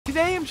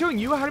Today I'm showing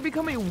you how to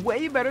become a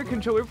way better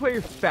controller player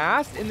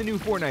fast in the new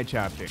Fortnite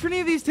chapter. For any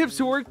of these tips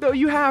to work though,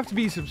 you have to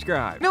be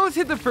subscribed. Now let's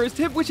hit the first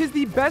tip, which is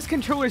the best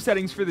controller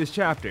settings for this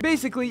chapter.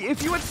 Basically,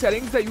 if you had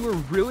settings that you were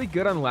really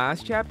good on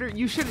last chapter,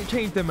 you shouldn't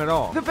change them at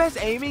all. The best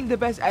aiming, the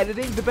best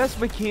editing, the best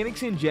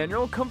mechanics in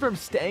general come from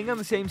staying on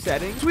the same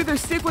settings. So either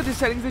stick with the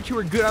settings that you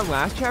were good on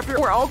last chapter,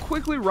 or I'll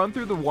quickly run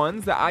through the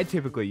ones that I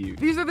typically use.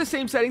 These are the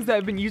same settings that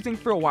I've been using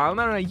for a while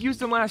now, and I used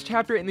them last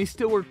chapter and they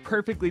still work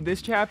perfectly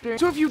this chapter.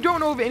 So if you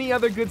don't know of any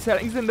other good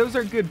settings, then those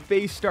are a good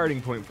base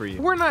starting point for you.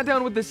 We're not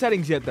done with the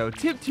settings yet though.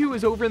 Tip 2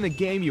 is over in the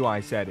game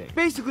UI setting.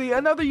 Basically,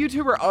 another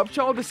YouTuber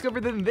Upshaw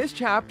discovered that in this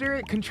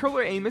chapter,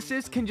 controller aim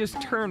assist can just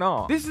turn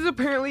off. This is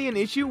apparently an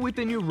issue with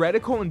the new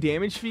reticle and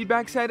damage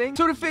feedback setting.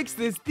 So to fix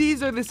this,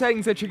 these are the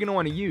settings that you're going to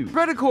want to use.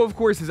 Reticle of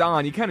course is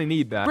on, you kind of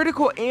need that.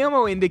 Reticle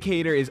ammo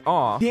indicator is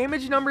off.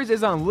 Damage numbers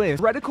is on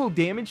list. Reticle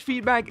damage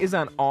feedback is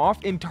on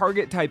off, and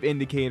target type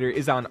indicator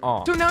is on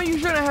off. So now you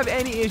shouldn't have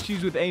any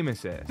issues with aim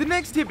assist. The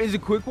next tip is a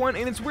quick one,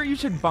 and it's where you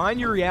should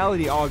bind your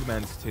reality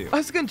augments to.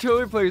 Us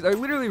controller players are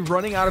literally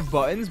running out of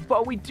buttons,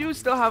 but we do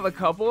still have a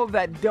couple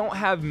that don't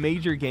have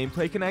major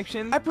gameplay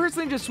connections. I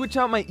personally just switch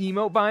out my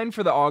emote bind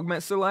for the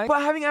augment select,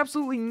 but having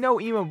absolutely no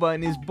emote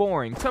button is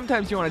boring.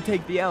 Sometimes you want to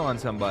take the L on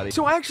somebody.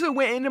 So I actually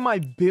went into my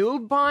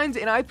build binds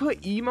and I put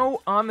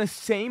emote on the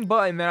same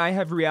button that I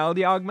have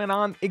reality augment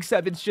on,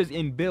 except it's just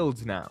in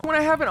builds now. When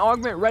I have an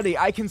augment ready,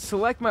 I can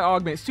select my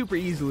augment super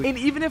easily, and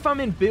even if I'm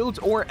in builds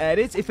or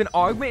edits, if an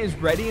augment is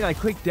ready and I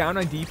click down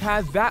on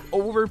D-pad, that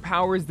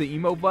overpowers the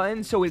emote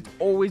button, so it's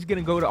always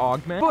gonna go to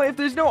augment. But if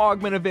there's no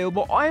augment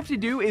available, all I have to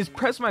do is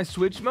press my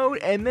switch mode,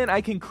 and then I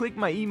can click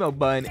my emote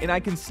button and I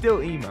can still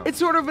emote. It's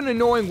sort of an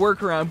annoying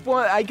workaround,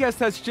 but I guess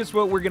that's just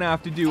what we're gonna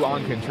have to do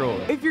on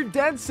controller. If you're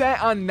dead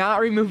set on not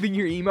removing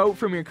your emote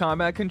from your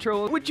combat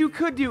controller, what you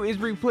could do is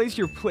replace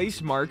your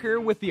place marker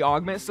with the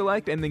augment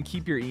select and then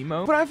keep your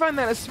emote. But I find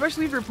that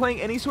especially if you're playing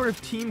any sort of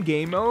team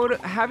game mode,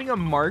 having a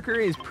marker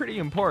is pretty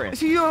important.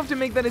 So you don't have to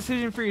make that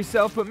decision for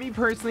yourself, but me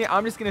personally,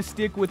 I'm just gonna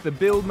stick with the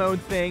build mode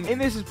thing, and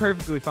this is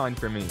perfectly fine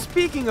for me.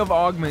 Speaking of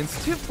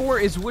augments, tip 4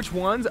 is which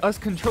ones us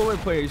controller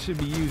players should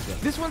be using.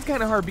 This one's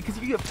kind of hard because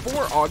you get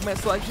 4 augment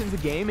selections a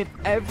game, and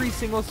every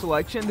single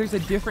selection there's a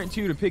different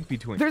 2 to pick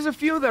between. There's a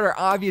few that are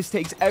obvious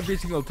takes every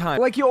single time.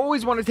 Like you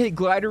always want to take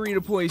glider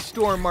redeploy,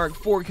 storm mark,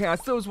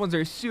 forecast. Those ones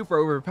are super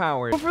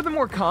overpowered. But for the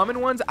more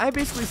common ones, I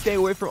basically stay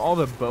away from all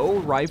the bow,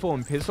 rifle,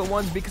 and pistol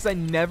ones because I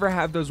never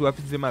have those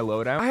weapons in my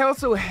loadout. I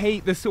also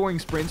hate the soaring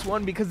sprints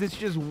one because it's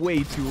just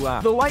way too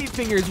loud. The light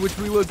fingers, which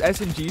reloads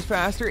SMGs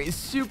faster, is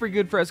super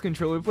good for us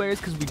controller players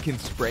because we can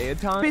spray a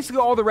ton. Basically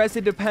all the rest,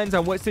 it depends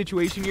on what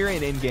situation you're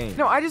in game.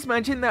 Now I just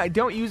mentioned that I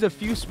don't use a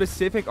few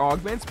specific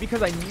augments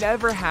because I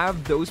never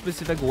have those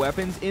specific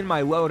weapons in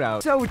my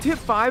loadout. So tip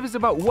 5 is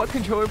about what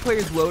controller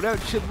players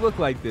loadout should look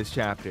like this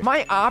chapter.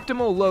 My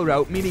optimal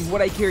loadout, meaning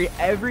what I carry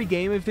every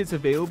game if it's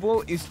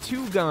available, is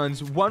 2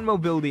 guns, 1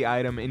 mobility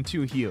item, and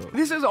 2 heals.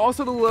 This is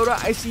also the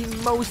loadout I see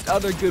most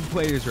other good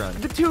players run.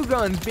 The 2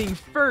 guns being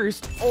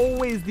first,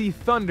 always the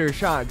Thunder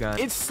shotgun.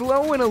 It's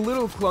slow and a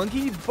little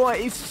clunky, but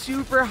it's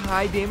super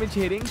high damage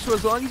hitting, so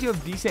as long as you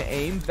have decent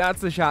aim,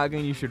 that's the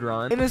shotgun you should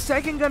run. And the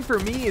second gun for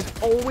me is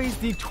always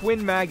the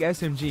twin mag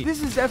SMG.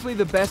 This is definitely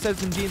the best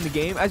SMG in the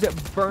game as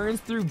it burns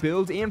through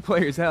builds and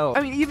players' health.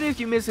 I mean, even if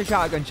you miss a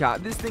shotgun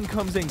shot, this thing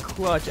comes in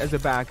clutch as a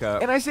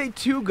backup. And I say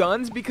 2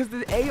 guns because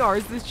the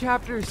ARs this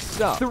chapter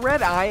suck. The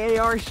red eye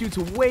AR shoots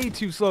way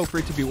too slow for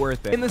it to be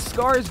worth it. And the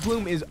Scars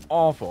Bloom is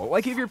awful.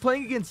 Like if you're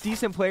playing against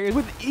decent players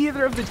with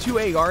either of the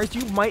 2 ARs,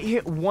 you might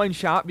hit 1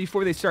 shot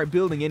before they start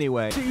building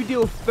anyway. So you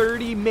deal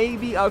 30,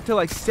 maybe up to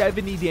like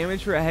 70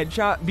 damage for a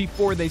headshot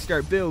before they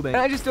start building.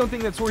 And I just don't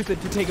think that's worth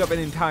it to take up an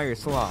entire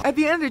slot. At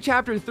the end of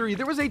chapter 3,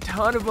 there was a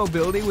ton of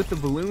mobility with the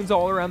balloons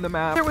all around the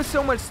map. There was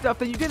so much stuff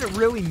that you didn't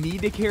really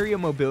need to carry a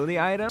mobility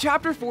item.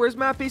 Chapter 4's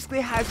map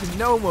basically has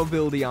no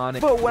mobility on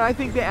it. But what I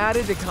think they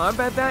added to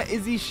combat that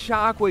is the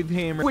shockwave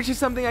hammer, which is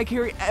something I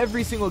carry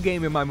every single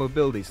game in my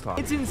mobility slot.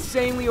 It's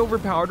insanely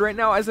overpowered right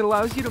now as it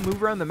allows you to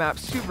move around the map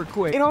super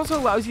quick. It also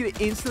allows you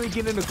to instantly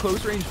get into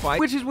close range fight,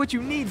 which is what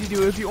you need to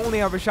do if you only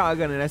have a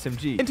shotgun and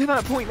SMG. And to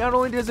that point, not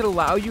only does it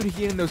allow you to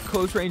get in those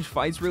close range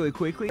fights really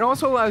quickly, it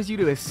also allows you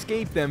to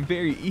escape them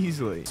very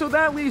easily. So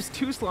that leaves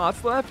 2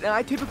 slots left, and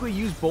I typically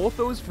use both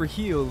those for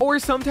heals. Or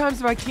sometimes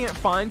if I can't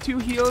find 2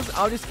 heals,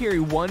 I'll just carry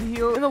 1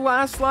 heal, and the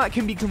last slot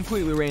can be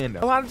completely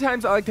random. A lot of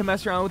times I like to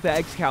mess around with the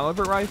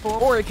Excalibur rifle,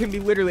 or it can be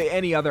literally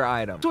any other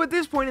item. So at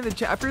this point in the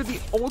chapter, the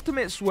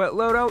ultimate sweat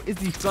loadout is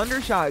the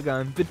Thunder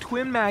shotgun, the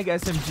twin mag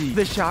SMG,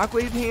 the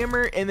shockwave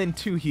hammer, and then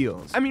 2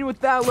 heals. I mean, with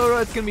that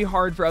loadout, it's gonna be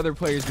hard for other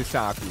players to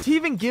stop you. To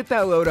even get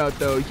that loadout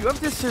though, you have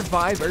to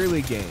survive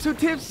early game. So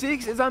tip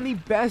 6 is on the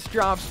best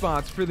drop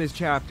spots for this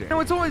chapter. Now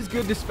it's always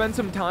good to spend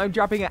some time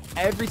dropping at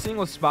every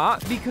single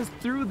spot because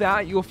through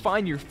that you'll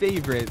find your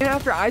favorites. And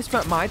after I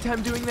spent my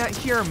time doing that,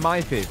 here are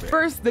my favorites.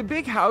 First, the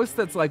big house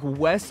that's like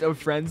west of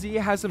Frenzy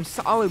has some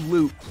solid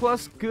loot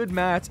plus good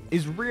mats,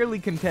 is rarely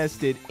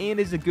contested, and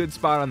is a good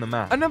spot on the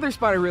map. Another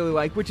spot I really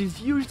like, which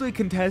is usually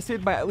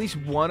contested by at least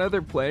 1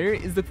 other player,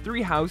 is the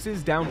 3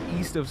 houses down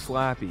east of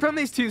Slappy. From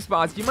these two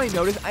spots, you might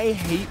notice I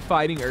hate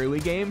fighting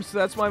early games, so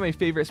that's why my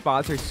favorite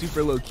spots are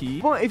super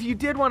low-key. But if you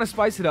did want to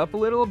spice it up a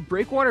little,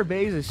 Breakwater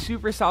Bay is a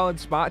super solid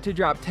spot to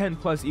drop 10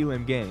 plus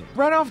elim game.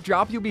 Right off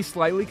drop, you'll be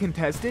slightly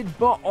contested,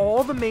 but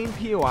all the main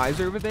POIs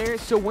are over there,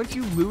 so once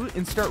you loot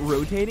and start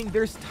rotating,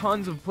 there's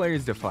tons of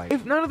players to fight.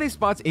 If none of these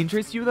spots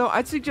interest you though,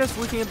 I'd suggest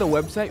looking at the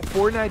website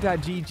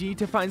Fortnite.gg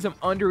to find some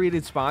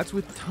underrated spots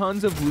with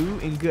tons of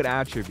loot and good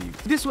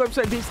attributes. This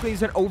website basically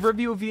is an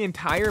overview of the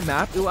entire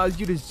map. It allows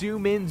you to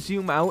zoom in,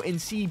 zoom out,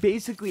 and see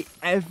basically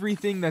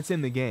everything that's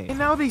in the game. And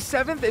now the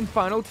 7th and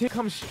final tip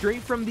comes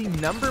straight from the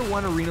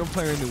 #1 arena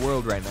player in the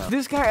world right now.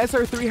 This guy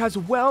SR3 has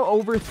well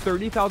over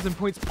 30,000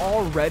 points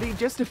already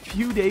just a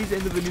few days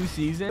into the new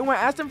season. And when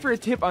I asked him for a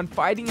tip on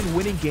fighting and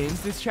winning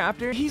games this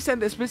chapter, he said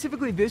that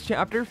specifically this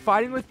chapter,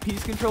 fighting with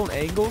piece control and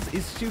angles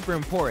is super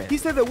important. He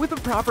said that with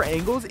the proper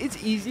angles,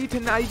 it's easy to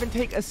not even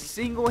take a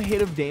single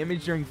hit of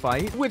damage during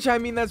fight, which I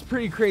mean, that's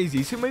pretty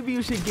crazy. So maybe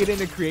you should get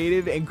into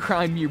creative and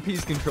grind your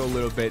piece control a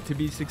little bit to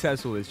be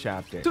successful this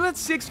chapter. So that's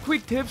 6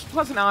 quick tips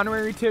plus an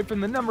honorary tip from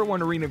the #1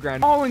 arena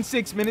grind, all in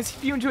 6 minutes.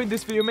 If you enjoyed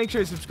this video, make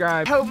sure to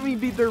subscribe. Help me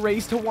beat the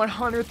race to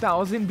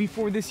 100,000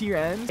 before this year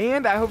ends.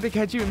 And I hope to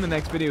catch you in the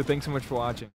next video. Thanks so much for watching.